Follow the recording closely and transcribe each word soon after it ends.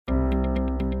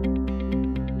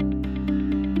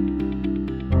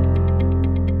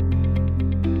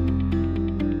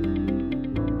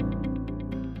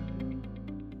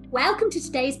Welcome to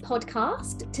today's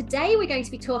podcast. Today we're going to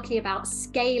be talking about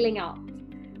scaling up.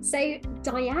 So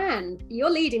Diane, you're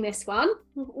leading this one.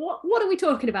 What are we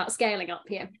talking about scaling up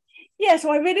here? Yeah,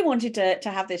 so I really wanted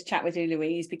to have this chat with you,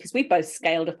 Louise, because we've both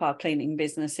scaled up our cleaning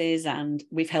businesses and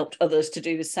we've helped others to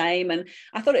do the same. And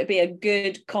I thought it'd be a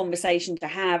good conversation to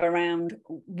have around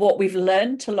what we've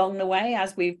learned along the way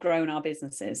as we've grown our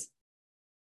businesses.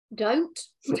 Don't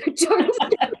do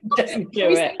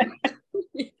it.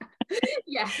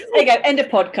 Yeah. There you go. End of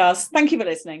podcast. Thank you for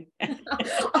listening.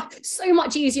 So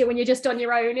much easier when you're just on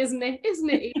your own, isn't it? Isn't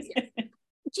it easier?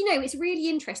 Do you know, it's really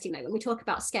interesting though when we talk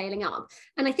about scaling up,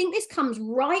 and I think this comes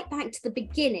right back to the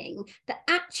beginning, that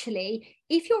actually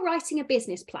if you're writing a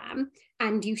business plan,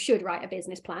 and you should write a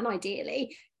business plan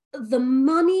ideally, the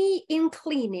money in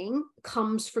cleaning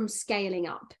comes from scaling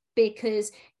up,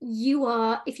 because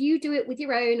if you do it with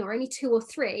your own or only 2 or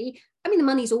 3, I mean the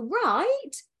money's all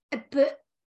right, but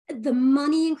the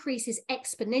money increases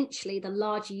exponentially the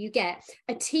larger you get.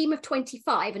 A team of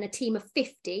 25 and a team of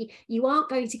 50, you aren't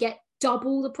going to get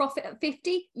double the profit at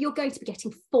 50. You're going to be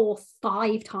getting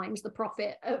 4-5 times the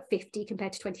profit at 50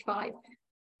 compared to 25.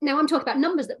 Now I'm talking about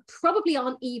numbers that probably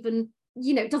aren't even,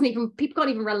 people can't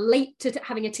even relate to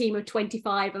having a team of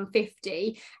 25 and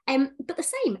 50. But the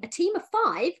same, a team of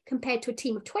 5 compared to a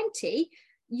team of 20,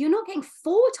 you're not getting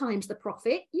 4 times the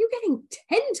profit, you're getting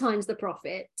 10 times the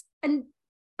profit. And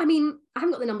I mean, I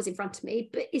haven't got the numbers in front of me,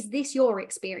 but is this your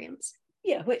experience?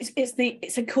 Yeah, well,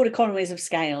 it's called economies of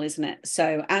scale, isn't it?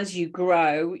 So as you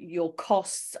grow, your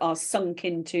costs are sunk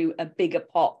into a bigger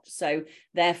pot. So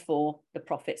therefore, the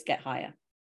profits get higher.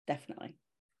 Definitely.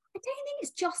 I don't think it's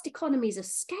just economies of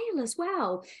scale as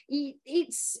well.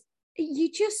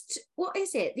 What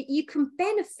is it that you can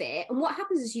benefit? And what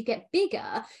happens is you get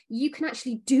bigger, you can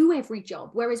actually do every job.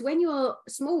 Whereas when you're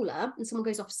smaller and someone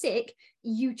goes off sick,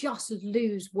 you just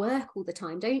lose work all the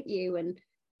time, don't you? And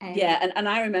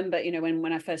I remember,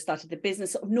 when I first started the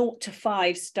business, sort of 0 to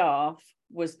 5 staff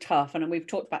was tough. And we've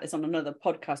talked about this on another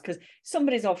podcast, because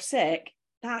somebody's off sick,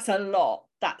 that's a lot.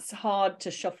 That's hard to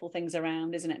shuffle things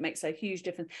around, isn't it? It makes a huge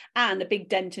difference, and a big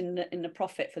dent in the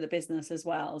profit for the business as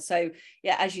well. So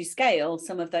yeah, as you scale,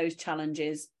 some of those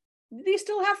challenges, you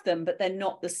still have them, but they're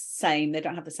not the same. They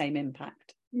don't have the same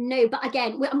impact. No, but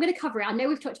again, I'm going to cover it. I know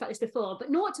we've talked about this before,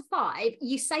 but 0 to 5,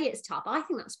 you say it's tough. I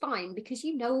think that's fine, because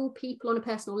you know people on a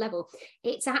personal level.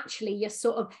 It's actually your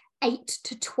sort of 8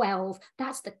 to 12.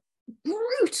 That's the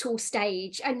brutal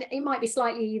stage, and it might be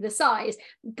slightly the size,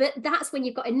 but that's when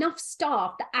you've got enough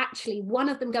staff that actually one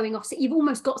of them going off sick, you've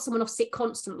almost got someone off sick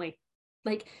constantly.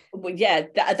 Well, yeah,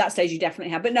 at that stage you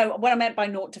definitely have. But no, what I meant by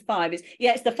 0 to 5 is,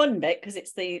 yeah, it's the fun bit, because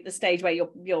it's the stage where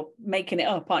you're making it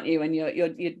up, aren't you? And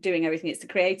you're doing everything. It's the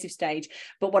creative stage.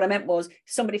 But what I meant was,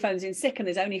 somebody phones in sick and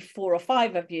there's only 4 or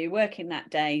 5 of you working that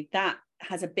day. That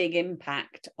has a big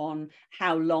impact on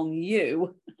how long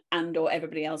you and or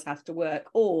everybody else has to work,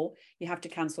 or you have to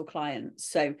cancel clients.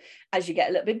 So as you get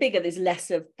a little bit bigger, there's less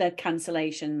of the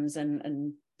cancellations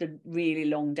and the really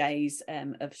long days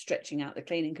of stretching out the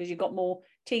cleaning, because you've got more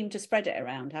team to spread it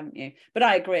around, haven't you? But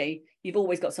I agree, you've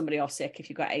always got somebody off sick if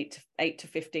you've got 8 to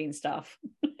 15 staff.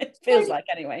 It feels like,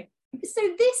 anyway. So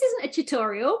this isn't a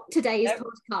tutorial, today's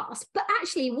podcast, but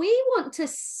actually we want to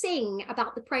sing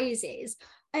about the praises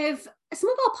of some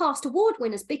of our past award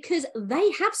winners, because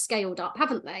they have scaled up,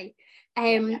 haven't they?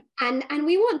 And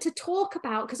we want to talk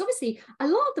about, because obviously a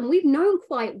lot of them we've known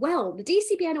quite well. The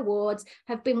DCBN awards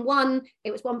have been won.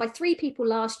 It was won by 3 people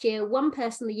last year, 1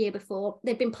 person the year before.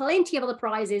 There've been plenty of other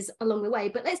prizes along the way,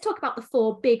 but let's talk about the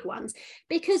 4 big ones,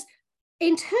 because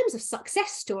in terms of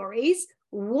success stories,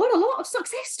 what a lot of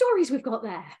success stories we've got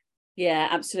there. Yeah,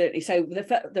 absolutely. So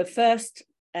the first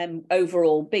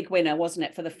overall big winner, wasn't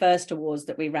it, for the first awards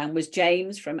that we ran, was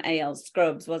James from AL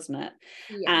Scrubs, wasn't it?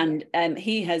 Yeah. And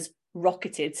he has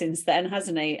rocketed since then,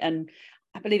 hasn't he? And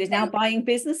I believe he's now buying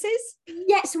businesses.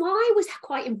 Yeah, so I was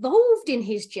quite involved in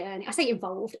his journey. I say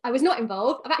involved, I was not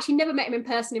involved. I've actually never met him in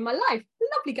person in my life.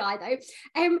 Lovely guy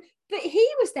though. But he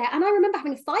was there, and I remember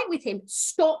having a fight with him.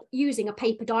 Stop using a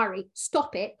paper diary.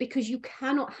 Stop it, because you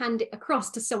cannot hand it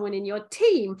across to someone in your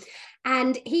team.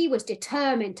 And he was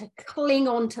determined to cling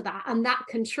on to that and that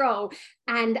control.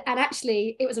 And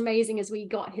actually, it was amazing as we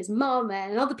got his mum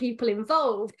and other people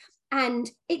involved. And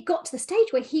it got to the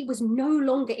stage where he was no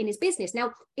longer in his business.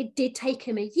 Now, it did take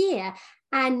him a year.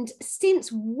 And since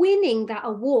winning that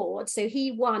award, so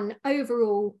he won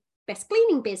overall best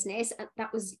cleaning business,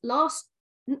 that was not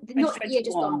the year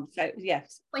just gone. So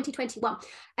yes, 2021.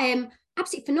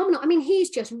 Absolutely phenomenal. I mean, he's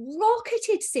just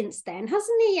rocketed since then,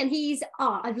 hasn't he? And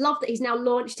I love that he's now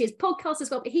launched his podcast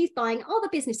as well, but he's buying other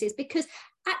businesses, because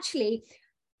actually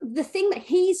the thing that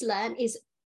he's learned is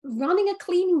running a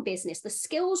cleaning business, the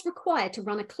skills required to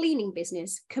run a cleaning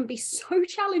business can be so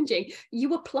challenging.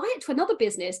 You apply it to another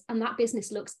business and that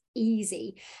business looks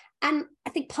easy. And I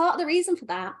think part of the reason for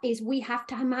that is we have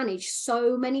to manage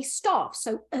so many staff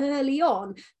so early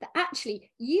on that actually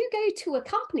you go to a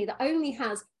company that only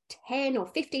has 10 or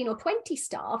 15 or 20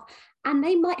 staff and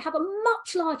they might have a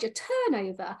much larger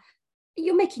turnover.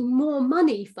 You're making more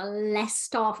money for less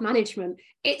staff management.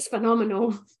 It's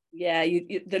phenomenal. Yeah,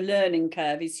 the learning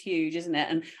curve is huge, isn't it?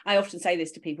 And I often say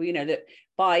this to people, you know, that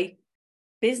by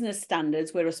business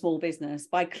standards, we're a small business.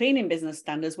 By cleaning business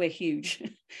standards, we're huge.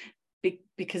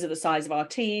 Because of the size of our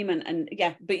team and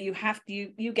yeah, but you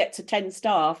get to 10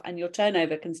 staff and your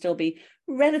turnover can still be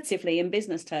relatively, in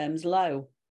business terms, low.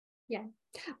 Yeah.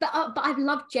 But I've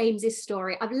loved James's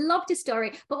story. I've loved his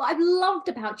story. But what I've loved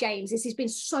about James is he's been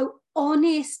so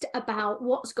honest about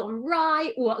what's gone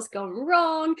right, what's gone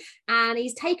wrong. And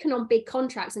he's taken on big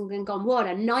contracts and then gone, what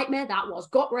a nightmare that was,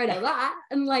 got rid of that.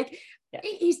 And like, yeah.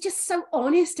 He's just so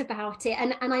honest about it.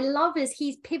 And I love as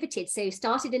he's pivoted. So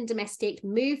started in domestic,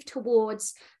 moved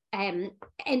towards end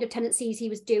of tenancies. He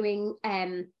was doing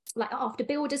like after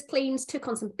builders cleans, took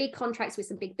on some big contracts with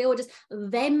some big builders,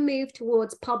 then moved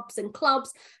towards pubs and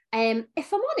clubs.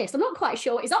 If I'm honest, I'm not quite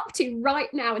sure what he's up to right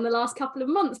now in the last couple of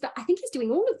months, but I think he's doing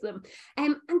all of them.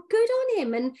 And good on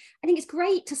him. And I think it's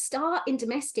great to start in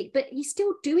domestic, but he's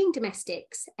still doing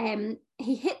domestics.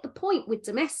 He hit the point with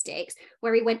domestics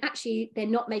where he went, actually, they're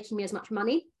not making me as much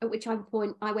money, at which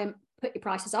point I went, put your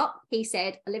prices up. He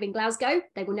said, I live in Glasgow,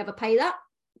 they will never pay that.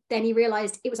 Then he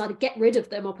realized it was either get rid of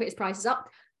them or put his prices up,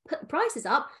 put the prices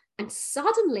up, and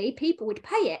suddenly people would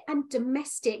pay it and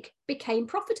domestic became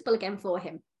profitable again for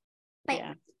him. But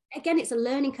yeah. Again, it's a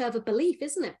learning curve of belief,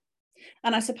 isn't it?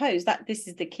 And I suppose that this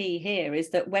is the key here,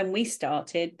 is that when we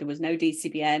started, there was no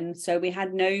DCBN, so we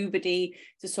had nobody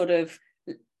to sort of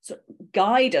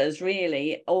guide us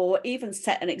really, or even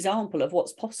set an example of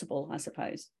what's possible, I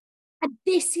suppose. And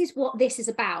this is what this is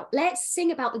about. Let's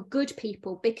sing about the good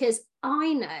people, because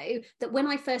I know that when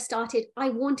I first started, I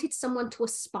wanted someone to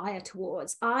aspire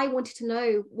towards. I wanted to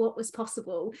know what was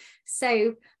possible.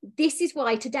 So this is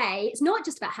why today, it's not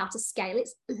just about how to scale,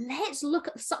 it's let's look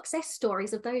at the success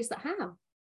stories of those that have.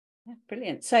 Yeah,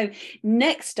 brilliant. So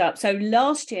next up, so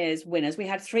last year's winners, we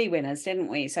had 3 winners, didn't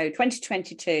we? So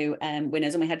 2022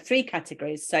 winners, and we had 3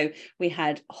 categories. So we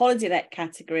had holiday let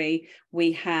category,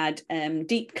 we had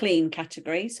deep clean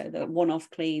category, so the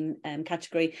one-off clean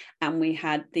category, and we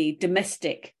had the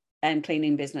domestic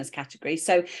cleaning business category.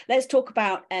 So let's talk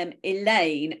about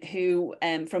Elaine, who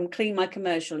from Clean My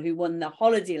Commercial, who won the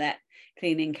holiday let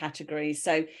cleaning category.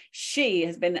 So she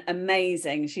has been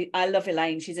amazing. I love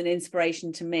Elaine. She's an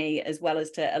inspiration to me as well as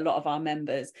to a lot of our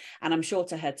members, and I'm sure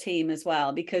to her team as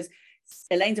well, because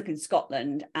Elaine's up in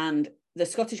Scotland and the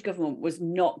Scottish government was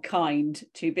not kind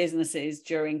to businesses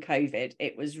during COVID.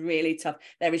 It was really tough.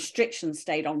 Their restrictions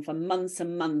stayed on for months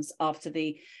and months after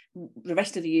the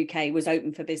rest of the UK was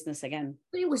open for business again.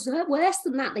 But it was worse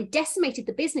than that. They decimated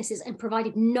the businesses and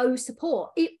provided no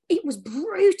support. It was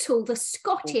brutal. The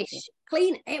Scottish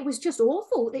clean, it was just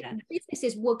awful. The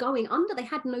businesses were going under. They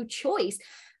had no choice.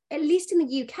 At least in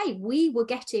the UK, we were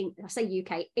getting, I say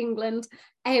UK, England,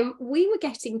 we were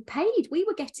getting paid. We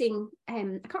were getting, I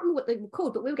can't remember what they were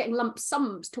called, but we were getting lump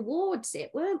sums towards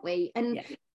it, weren't we? And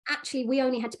actually, we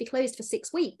only had to be closed for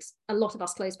 6 weeks. A lot of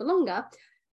us closed for longer.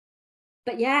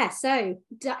 But yeah, so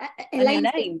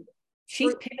Elaine,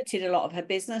 she's pivoted a lot of her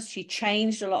business. She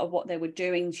changed a lot of what they were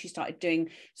doing. She started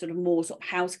doing sort of more sort of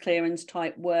house clearance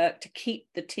type work to keep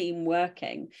the team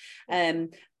working.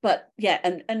 But yeah,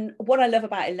 and what I love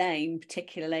about Elaine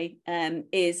particularly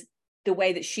is the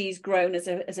way that she's grown as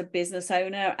a business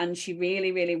owner, and she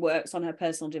really, really works on her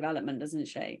personal development, doesn't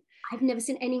she? I've never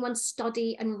seen anyone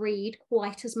study and read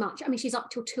quite as much. I mean, she's up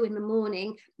till 2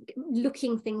 a.m.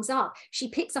 looking things up. She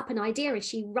picks up an idea and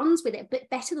she runs with it, but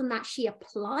better than that, she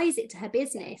applies it to her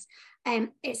business.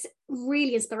 It's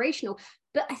really inspirational.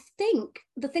 But I think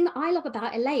the thing that I love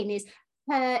about Elaine is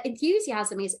her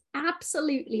enthusiasm is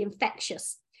absolutely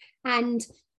infectious. And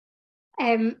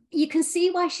you can see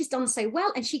why she's done so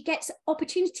well, and she gets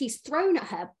opportunities thrown at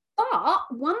her. But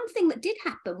one thing that did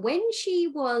happen when she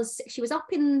was up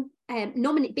in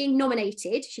being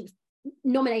nominated, she was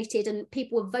nominated and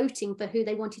people were voting for who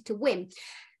they wanted to win.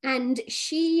 And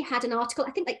she had an article,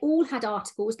 I think they all had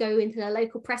articles go into their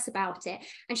local press about it.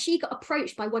 And she got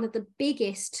approached by one of the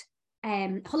biggest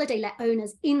holiday let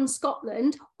owners in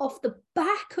Scotland off the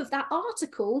back of that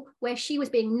article where she was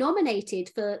being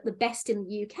nominated for the best in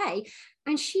the UK,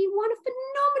 and she won a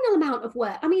phenomenal amount of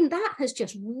work. I mean, that has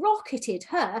just rocketed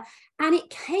her, and it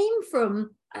came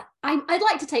from I'd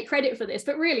like to take credit for this,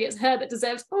 but really it's her that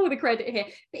deserves all the credit here.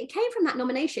 But it came from that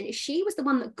nomination. She was the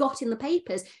one that got in the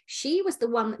papers. She was the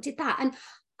one that did that. And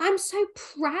I'm so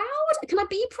proud. Can I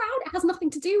be proud? It has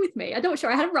nothing to do with me. I'm not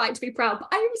sure I had a right to be proud, but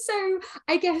I'm so,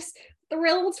 I guess,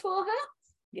 thrilled for her.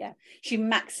 Yeah, she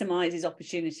maximizes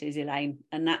opportunities, Elaine,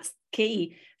 and that's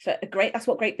key for that's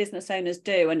what great business owners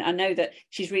do. And I know that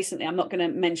she's recently, I'm not going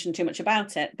to mention too much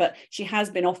about it, but she has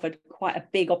been offered quite a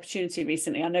big opportunity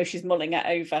recently. I know she's mulling it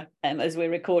over as we're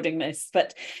recording this,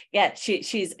 but yeah,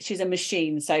 she's a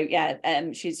machine. So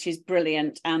yeah, she's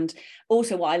brilliant. And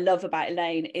also what I love about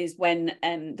Elaine is when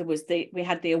we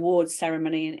had the awards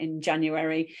ceremony in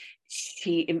January,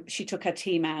 she took her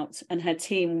team out, and her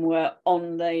team were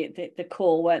on the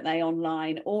call, weren't they,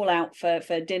 online, all out for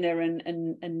dinner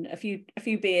and a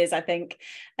few beers, I think.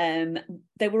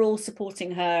 They were all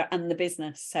supporting her and the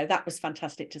business, so that was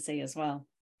fantastic to see as well.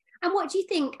 And what do you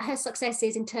think her success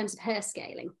is in terms of her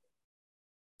scaling?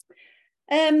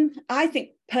 I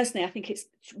think it's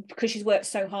because she's worked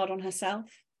so hard on herself.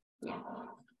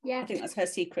 Yeah, I think that's her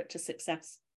secret to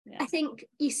success. Yeah. I think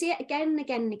you see it again and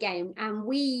again and again, and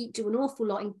we do an awful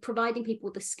lot in providing people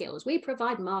with the skills. We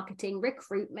provide marketing,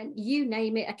 recruitment, you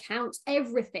name it, accounts,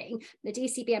 everything. The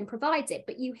DCBN provides it,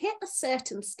 but you hit a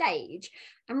certain stage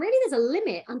and really there's a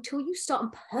limit until you start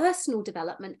on personal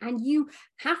development, and you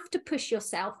have to push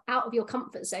yourself out of your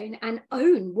comfort zone and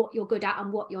own what you're good at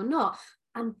and what you're not.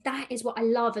 And that is what I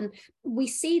love. And we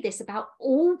see this about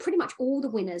pretty much all the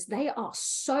winners. They are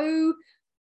so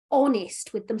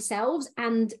honest with themselves,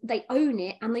 and they own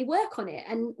it and they work on it.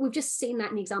 And we've just seen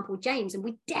that in the example with James, and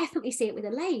we definitely see it with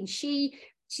Elaine. She's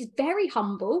very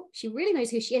humble. She really knows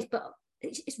who she is, but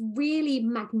it's really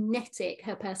magnetic,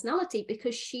 her personality,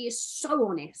 because she is so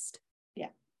honest. Yeah,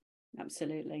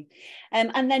 absolutely.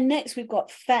 And then next we've got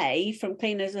Faye from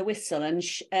Clean as a Whistle,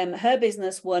 and her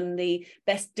business won the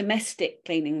best domestic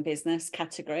cleaning business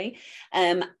category.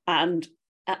 And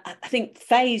I think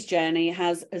Faye's journey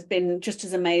has been just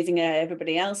as amazing as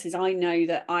everybody else's. I know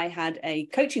that I had a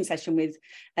coaching session with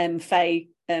Faye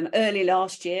early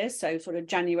last year, so sort of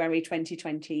January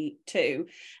 2022,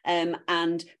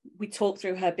 and we talked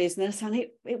through her business, and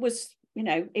it was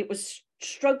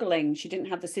struggling. She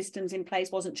didn't have the systems in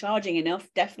place, wasn't charging enough,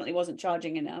 definitely wasn't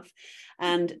charging enough.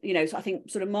 And so I think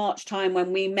sort of March time,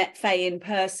 when we met Faye in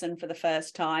person for the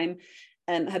first time,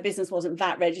 her business wasn't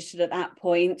VAT registered at that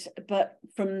point, but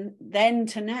from then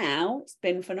to now, it's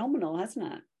been phenomenal,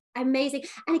 hasn't it? Amazing.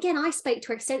 And again, I spoke to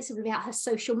her extensively about her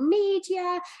social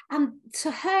media, and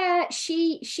to her,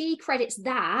 she credits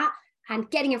that, and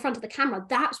getting in front of the camera,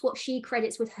 that's what she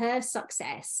credits with her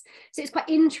success. So it's quite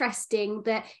interesting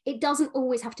that it doesn't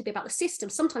always have to be about the system.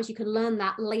 Sometimes you can learn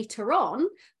that later on,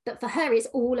 but for her, it's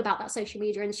all about that social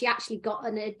media. And she actually got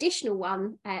an additional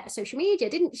one, social media,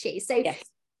 didn't she? So yes.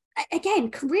 Again,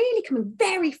 really coming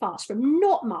very fast from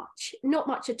not much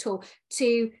at all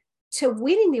to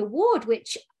winning the award,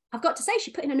 which I've got to say,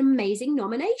 she put in an amazing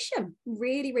nomination.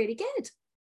 Really, really good.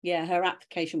 Yeah, her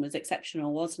application was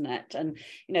exceptional, wasn't it? And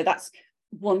that's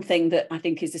one thing that I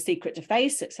think is the secret to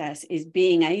Faye's success, is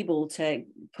being able to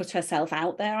put herself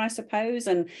out there, I suppose,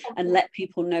 and let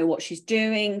people know what she's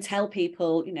doing, tell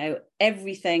people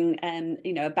everything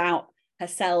about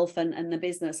herself and the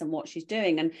business and what she's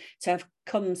doing, and to have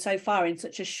come so far in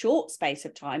such a short space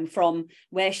of time from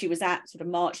where she was at sort of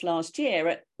March last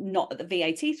year, not at the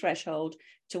VAT threshold,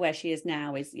 to where she is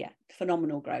now, is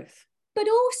phenomenal growth. But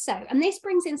also, and this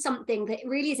brings in something that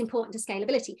really is important to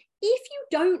scalability, if you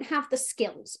don't have the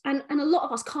skills, and a lot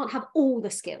of us can't have all the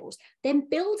skills, then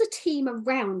build a team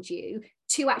around you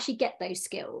to actually get those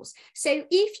skills. So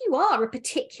if you are a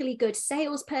particularly good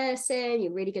salesperson,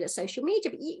 you're really good at social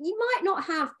media, but you might not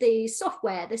have the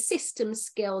software, the system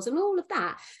skills and all of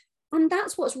that. And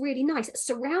that's what's really nice.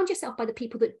 Surround yourself by the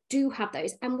people that do have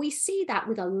those. And we see that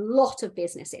with a lot of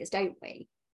businesses, don't we?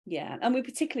 Yeah, and we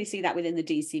particularly see that within the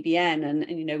DCBN,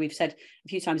 and we've said a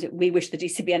few times that we wish the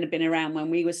DCBN had been around when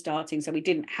we were starting, so we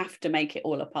didn't have to make it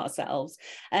all up ourselves.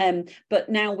 But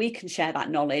now we can share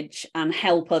that knowledge and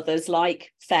help others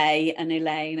like Faye and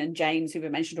Elaine and James, who we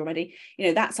mentioned already.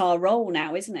 That's our role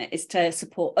now, isn't it? Is to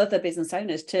support other business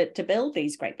owners to build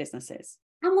these great businesses.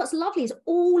 And what's lovely is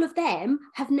all of them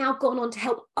have now gone on to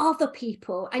help other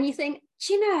people. And you think,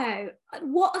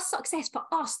 what a success for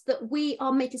us that we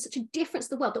are making such a difference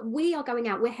to the world, that we are going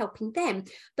out, we're helping them,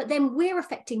 but then we're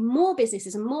affecting more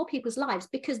businesses and more people's lives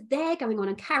because they're going on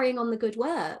and carrying on the good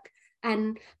work.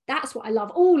 And that's what I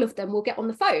love. All of them will get on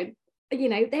the phone.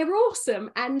 They're awesome.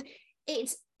 And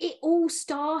it all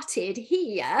started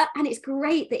here. And it's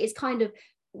great that it's kind of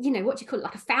what do you call it,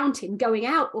 like a fountain going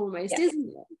out almost, isn't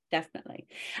it? Definitely.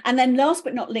 And then last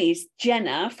but not least,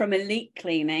 Jenna from Elite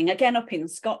Cleaning, again up in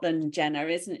Scotland, Jenna,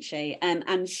 isn't she?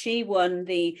 And she won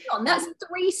the... That's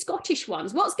 3 Scottish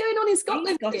ones. What's going on in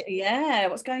Scotland? Yeah,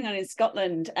 what's going on in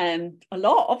Scotland? A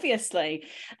lot, obviously.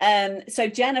 So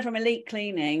Jenna from Elite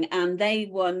Cleaning, and they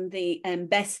won the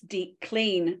best deep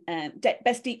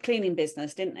cleaning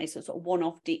business, didn't they? So sort of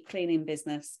one-off deep cleaning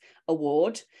business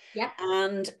award. Yeah.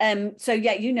 And so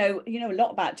yeah, you know a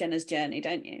lot about Jenna's journey,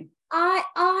 don't you?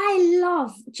 I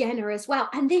love Jenna as well.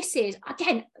 And this is,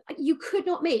 again, you could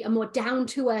not meet a more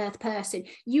down-to-earth person.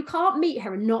 You can't meet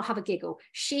her and not have a giggle.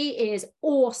 She is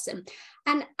awesome.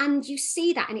 And you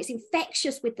see that, and it's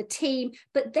infectious with the team,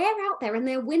 but they're out there and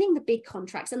they're winning the big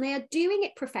contracts and they are doing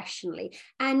it professionally.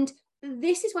 And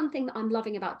this is one thing that I'm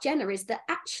loving about Jenna, is that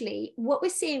actually what we're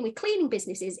seeing with cleaning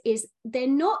businesses is they're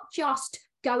not just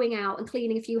going out and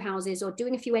cleaning a few houses or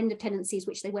doing a few end of tenancies,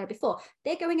 which they were before.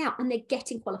 They're going out and they're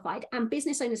getting qualified, and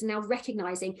business owners are now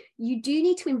recognizing you do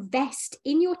need to invest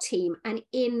in your team and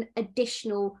in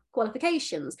additional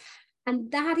qualifications.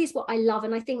 And that is what I love.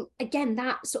 And I think, again,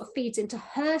 that sort of feeds into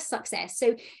her success.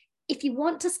 So if you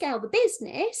want to scale the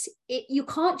business, you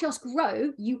can't just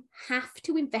grow, you have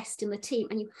to invest in the team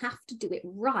and you have to do it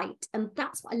right. And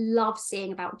that's what I love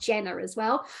seeing about Jenna as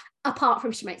well, apart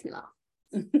from she makes me laugh.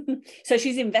 So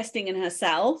she's investing in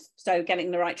herself, so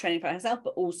getting the right training for herself,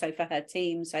 but also for her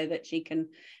team, so that she can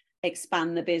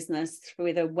expand the business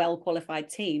with a well-qualified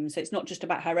team. So it's not just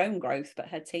about her own growth, but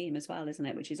her team as well, isn't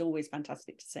it? Which is always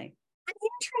fantastic to see. And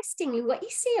interestingly, what you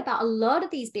see about a lot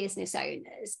of these business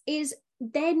owners is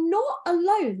they're not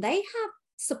alone. They have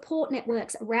support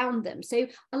networks around them. So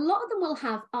a lot of them will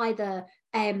have either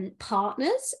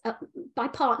partners. By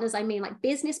partners, I mean like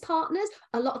business partners.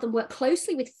 A lot of them work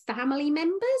closely with family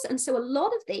members. And so a lot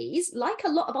of these, like a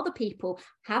lot of other people,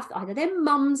 have either their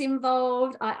mums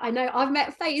involved. I know I've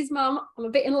met Faye's mum. I'm a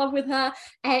bit in love with her.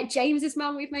 James's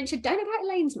mum we've mentioned. Don't know about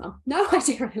Elaine's mum. No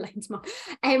idea about Elaine's mum.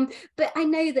 But I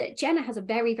know that Jenna has a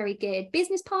very, very good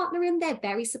business partner and they're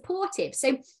very supportive.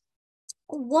 So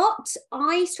what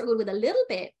I struggled with a little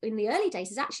bit in the early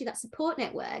days is actually that support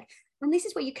network. And this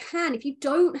is where you can, if you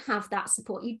don't have that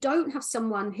support, you don't have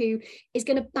someone who is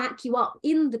going to back you up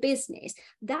in the business,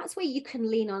 that's where you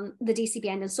can lean on the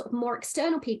DCBN and sort of more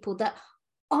external people that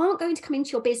aren't going to come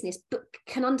into your business, but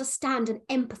can understand and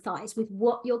empathize with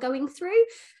what you're going through.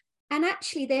 And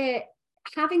actually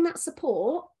having that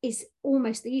support is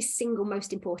almost the single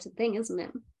most important thing, isn't it?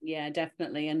 Yeah,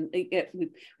 definitely. And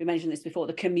we mentioned this before,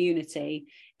 the community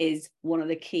is one of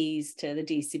the keys to the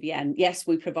DCBN. Yes,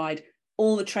 we provide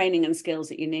all the training and skills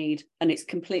that you need, and it's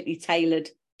completely tailored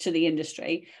to the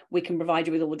industry. We can provide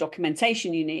you with all the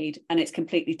documentation you need, and it's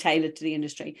completely tailored to the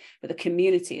industry. But the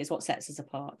community is what sets us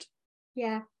apart.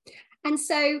 Yeah. And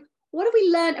so what have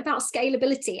we learned about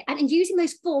scalability? And using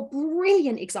those 4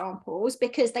 brilliant examples,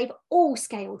 because they've all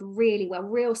scaled really well,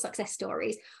 real success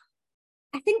stories.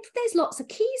 I think there's lots of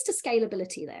keys to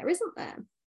scalability there, isn't there?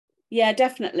 Yeah,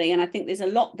 definitely. And I think there's a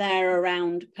lot there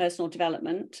around personal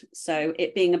development. So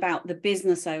it being about the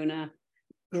business owner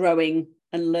growing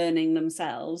and learning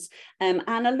themselves, and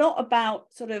a lot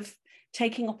about sort of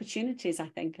taking opportunities, I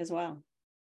think, as well.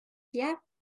 Yeah,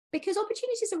 because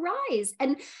opportunities arise.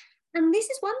 And this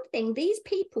is one thing, these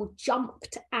people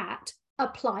jumped at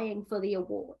applying for the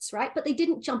awards, right? But they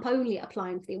didn't jump only at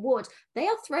applying for the awards. They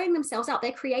are throwing themselves out.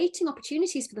 They're creating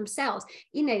opportunities for themselves.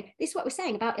 This is what we're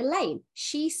saying about Elaine.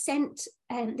 She sent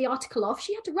the article off.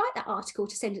 She had to write that article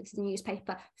to send it to the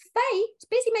newspaper. Faye is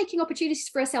busy making opportunities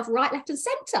for herself right, left and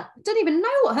centre. Don't even know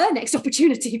what her next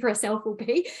opportunity for herself will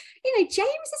be. James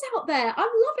is out there. I'm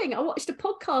loving it. I watched a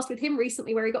podcast with him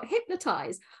recently where he got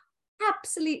hypnotized.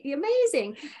 Absolutely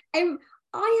amazing.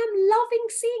 I am loving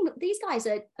seeing that these guys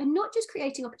are not just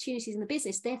creating opportunities in the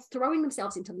business, they're throwing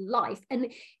themselves into life. And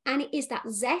it is that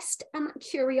zest and that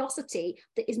curiosity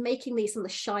that is making these some of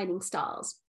the shining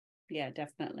stars. Yeah,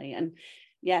 definitely. And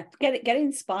yeah, get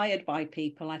inspired by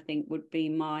people, I think, would be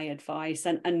my advice.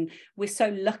 And we're so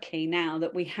lucky now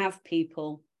that we have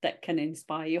people that can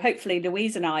inspire you. Hopefully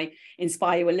Louise and I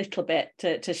inspire you a little bit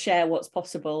to share what's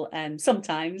possible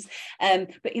sometimes.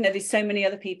 But there's so many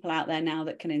other people out there now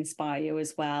that can inspire you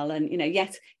as well. And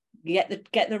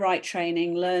get the right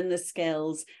training, learn the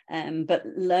skills, but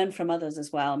learn from others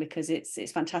as well, because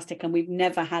it's fantastic. And we've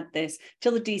never had this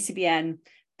till the DCBN.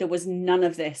 There was none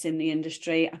of this in the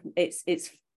industry. It's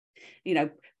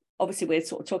obviously we're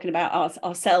sort of talking about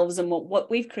ourselves and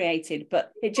what we've created,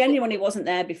 but it genuinely wasn't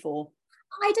there before.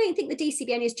 I don't think the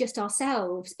DCBN is just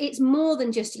ourselves. It's more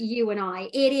than just you and I.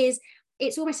 It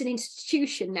it's almost an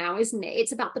institution now, isn't it?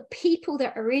 It's about the people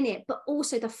that are in it, but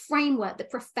also the framework, the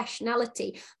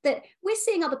professionality, that we're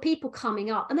seeing other people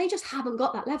coming up and they just haven't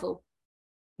got that level.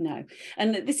 No.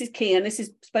 And this is key. And this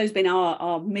is supposed been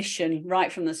our mission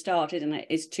right from the start, isn't it?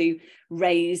 Is to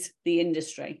raise the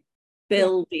industry,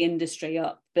 build the industry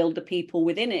up, build the people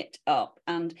within it up.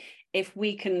 And if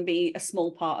we can be a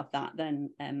small part of that, then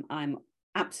I'm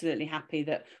absolutely happy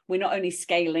that we're not only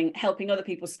helping other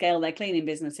people scale their cleaning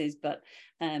businesses, but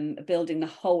building the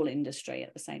whole industry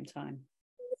at the same time.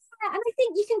 And I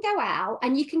think you can go out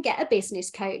and you can get a business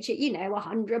coach at, you know,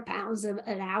 £100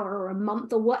 an hour or a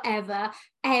month or whatever.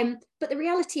 But the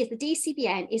reality is the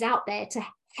DCBN is out there to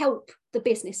help the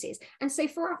businesses. And so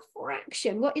for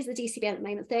Action, what is the DCBN at the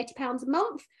moment? £30 a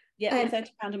month? Yeah,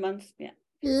 £30 a month. Yeah.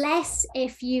 Less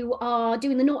if you are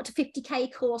doing the 0 to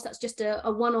 50k course. That's just a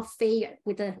one-off fee.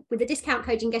 With a discount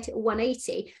code, you can get it at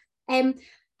 180. And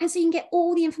so you can get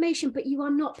all the information, but you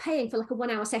are not paying for like a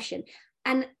 1 hour session.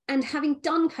 And having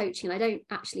done coaching, I don't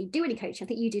actually do any coaching. I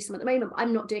think you do some at the moment, but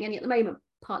I'm not doing any at the moment,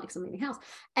 partly because I'm moving house.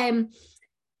 In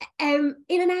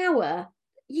an hour,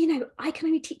 you know, I can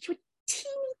only teach you a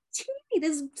teeny.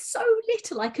 There's so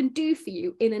little I can do for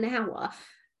you in an hour.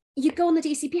 You go on the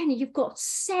DCBN and you've got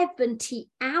 70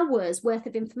 hours worth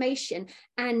of information,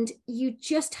 and you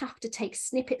just have to take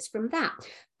snippets from that.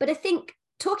 But I think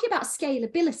talking about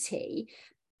scalability,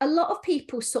 a lot of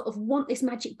people sort of want this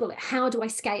magic bullet. How do I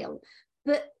scale?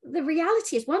 But the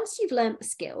reality is, once you've learned the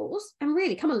skills, and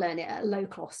really come and learn it at a low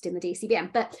cost in the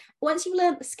DCBN, but once you've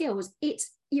learned the skills,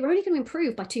 you're only going to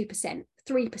improve by 2%,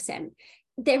 3%.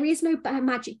 There is no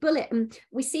magic bullet. And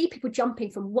we see people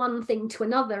jumping from one thing to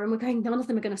another, and we're going, none of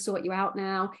them are going to sort you out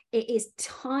now. It is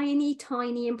tiny,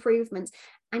 tiny improvements.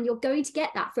 And you're going to get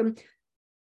that from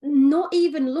not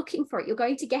even looking for it. You're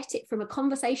going to get it from a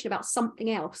conversation about something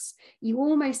else. You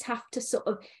almost have to sort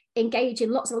of engage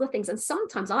in lots of other things. And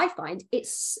sometimes I find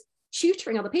it's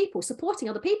tutoring other people, supporting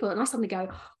other people. And I suddenly go,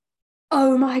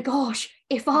 oh my gosh,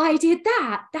 if I did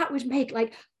that, that would make,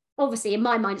 like, obviously in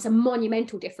my mind, it's a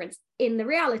monumental difference. In the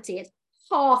reality, it's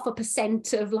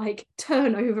 0.5% of like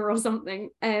turnover or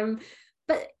something.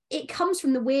 But it comes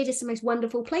from the weirdest and most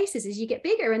wonderful places as you get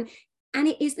bigger. And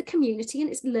it is the community, and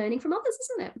it's learning from others,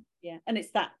 isn't it? Yeah. And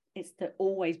it's to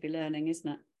always be learning, isn't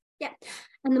it? Yeah.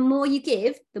 And the more you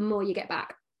give, the more you get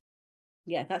back.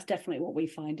 Yeah, that's definitely what we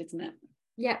find, isn't it?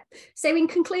 Yeah. So in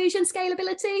conclusion,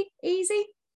 scalability, easy?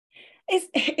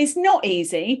 It's not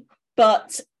easy,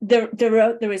 but there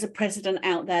is a precedent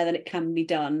out there that it can be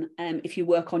done if you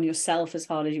work on yourself as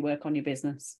hard as you work on your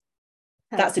business.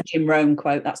 Perfect. That's a Jim Rohn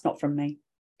quote. That's not from me.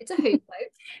 It's a who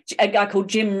quote? A guy called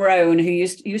Jim Rohn, who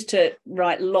used to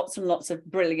write lots and lots of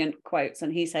brilliant quotes,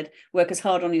 and he said, work as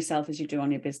hard on yourself as you do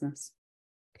on your business.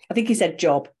 I think he said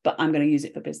job, but I'm going to use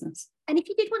it for business. And if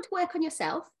you did want to work on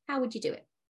yourself, how would you do it?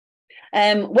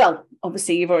 Well,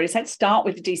 obviously, you've already said start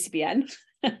with the DCBN.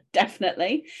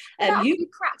 Definitely. You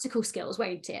practical skills,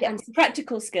 won't it? Yeah, and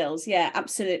practical skills, yeah,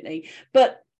 absolutely.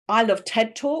 But I love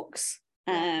TED Talks.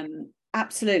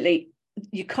 Absolutely.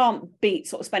 You can't beat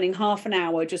sort of spending half an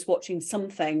hour just watching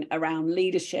something around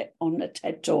leadership on a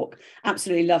TED Talk.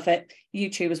 Absolutely love it.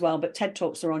 YouTube as well, but TED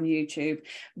Talks are on YouTube.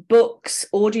 Books,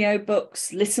 audio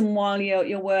books, listen while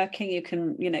you're working. You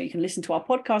can listen to our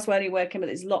podcast while you're working, but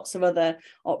there's lots of other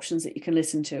options that you can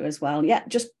listen to as well. Yeah,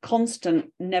 just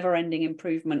constant, never-ending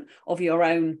improvement of your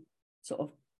own sort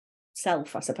of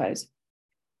self, I suppose.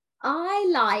 I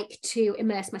like to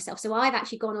immerse myself. So I've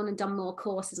actually gone on and done more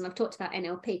courses, and I've talked about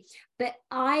NLP, but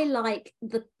I like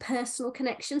the personal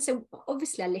connection. So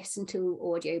obviously I listen to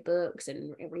audiobooks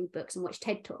and read books and watch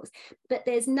TED Talks, but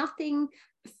there's nothing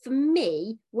for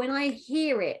me when I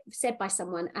hear it said by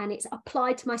someone and it's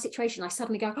applied to my situation. I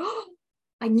suddenly go, oh,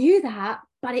 I knew that,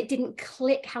 but it didn't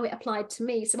click how it applied to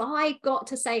me. So I got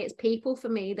to say it's people for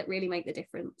me that really make the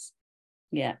difference.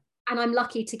 Yeah. And I'm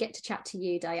lucky to get to chat to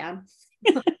you, Diane.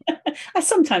 I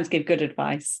sometimes give good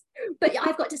advice. But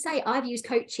I've got to say, I've used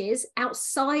coaches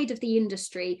outside of the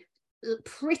industry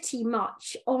pretty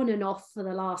much on and off for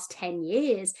the last 10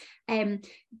 years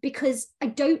because I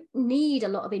don't need a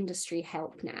lot of industry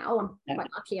help now. I'm quite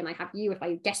lucky, and I have you if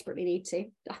I desperately need to.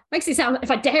 Makes it sound if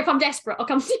I'm desperate, I'll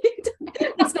come to you.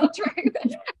 That's not true.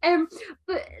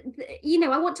 But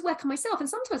I want to work on myself, and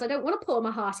sometimes I don't want to pour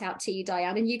my heart out to you,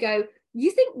 Diane, and you go,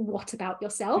 you think what about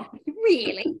yourself?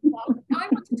 Really? I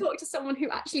want to talk to someone who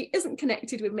actually isn't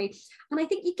connected with me. And I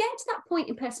think you get to that point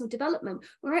in personal development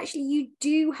where actually you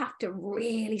do have to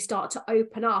really start to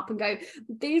open up and go,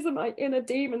 these are my inner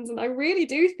demons, and I really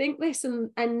do think this.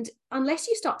 And unless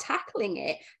you start tackling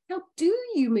it, how do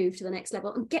you move to the next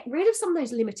level and get rid of some of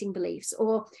those limiting beliefs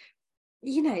or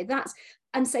you know,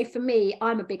 and so for me,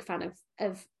 I'm a big fan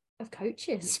of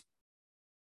coaches.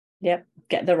 Yeah,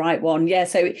 get the right one. Yeah,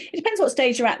 so it depends what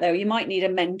stage you're at, though. You might need a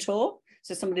mentor,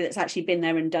 so somebody that's actually been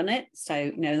there and done it. So,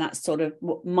 you know, that's sort of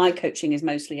what my coaching is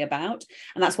mostly about,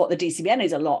 and that's what the DCBN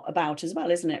is a lot about as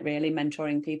well, isn't it? Really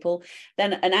mentoring people.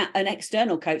 Then an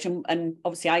external coach, and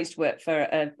obviously I used to work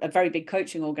for a very big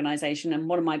coaching organization, and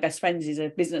one of my best friends is a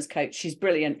business coach. She's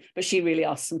brilliant, but she really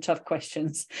asks some tough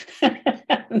questions,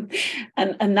 and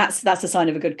that's a sign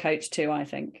of a good coach too, I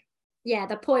think. Yeah,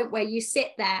 the point where you sit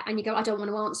there and you go, I don't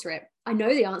want to answer it. I know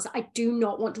the answer. I do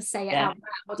not want to say it out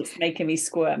loud. It's making me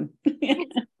squirm.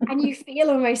 And you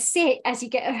feel almost sick as you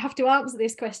have to answer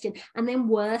this question. And then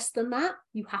worse than that,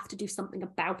 you have to do something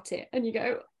about it. And you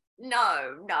go,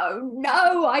 no,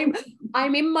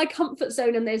 I'm in my comfort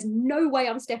zone and there's no way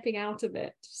I'm stepping out of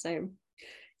it. So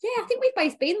yeah, I think we've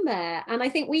both been there. And I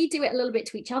think we do it a little bit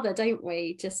to each other, don't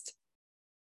we? Just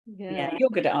yeah, you're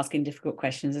good at asking difficult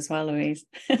questions as well, Louise.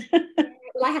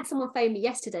 Well, I had someone phone me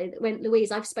yesterday that went,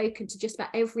 Louise, I've spoken to just about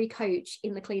every coach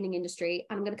in the cleaning industry,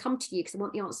 and I'm going to come to you because I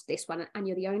want the answer to this one, and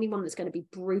you're the only one that's going to be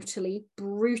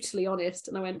brutally honest.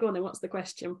 And I went, go on then, what's the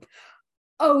question?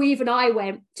 Oh, even I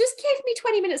went, just give me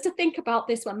 20 minutes to think about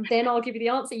this one, then I'll give you the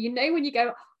answer. You know, when you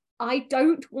go, I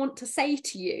don't want to say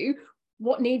to you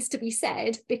what needs to be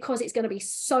said because it's going to be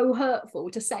so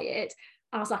hurtful to say it.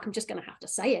 I was like, I'm just going to have to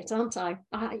say it, aren't I?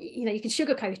 You know, you can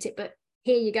sugarcoat it, but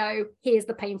here you go. Here's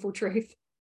the painful truth.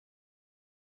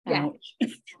 Ouch.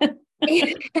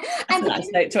 Yeah. That's a nice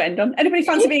note to end on. Anybody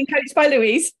fancy being coached by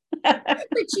Louise? But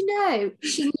you know,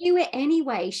 she knew it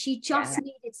anyway. She just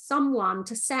needed someone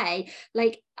to say,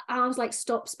 like, I was like,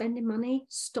 stop spending money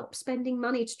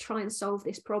to try and solve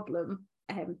this problem.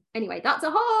 Anyway, that's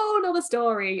a whole nother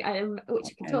story, which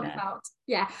we can talk about.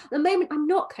 Yeah, at the moment I'm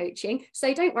not coaching,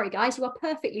 so don't worry, guys, you are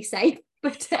perfectly safe.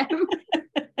 But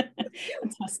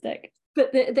fantastic.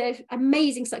 But the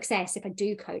amazing success if I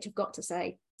do coach, I've got to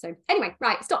say. So anyway,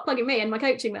 right, stop plugging me and my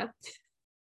coaching there.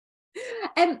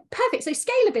 Perfect. So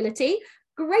scalability,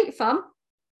 great fun.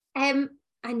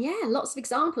 And yeah, lots of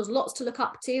examples, lots to look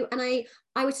up to. And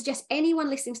I would suggest anyone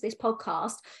listening to this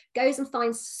podcast goes and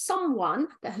finds someone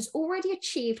that has already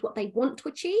achieved what they want to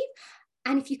achieve.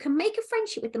 And if you can make a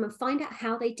friendship with them and find out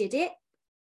how they did it,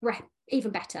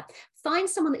 even better. Find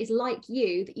someone that is like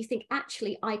you, that you think,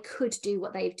 actually, I could do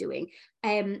what they're doing.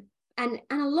 And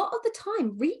a lot of the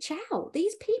time, reach out.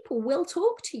 These people will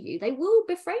talk to you. They will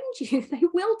befriend you. They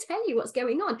will tell you what's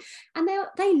going on. And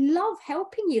they love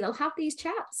helping you. They'll have these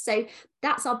chats. So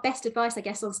that's our best advice, I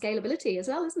guess, on scalability as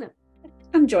well, isn't it?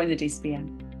 And join the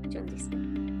DCBN. Join the DCBN.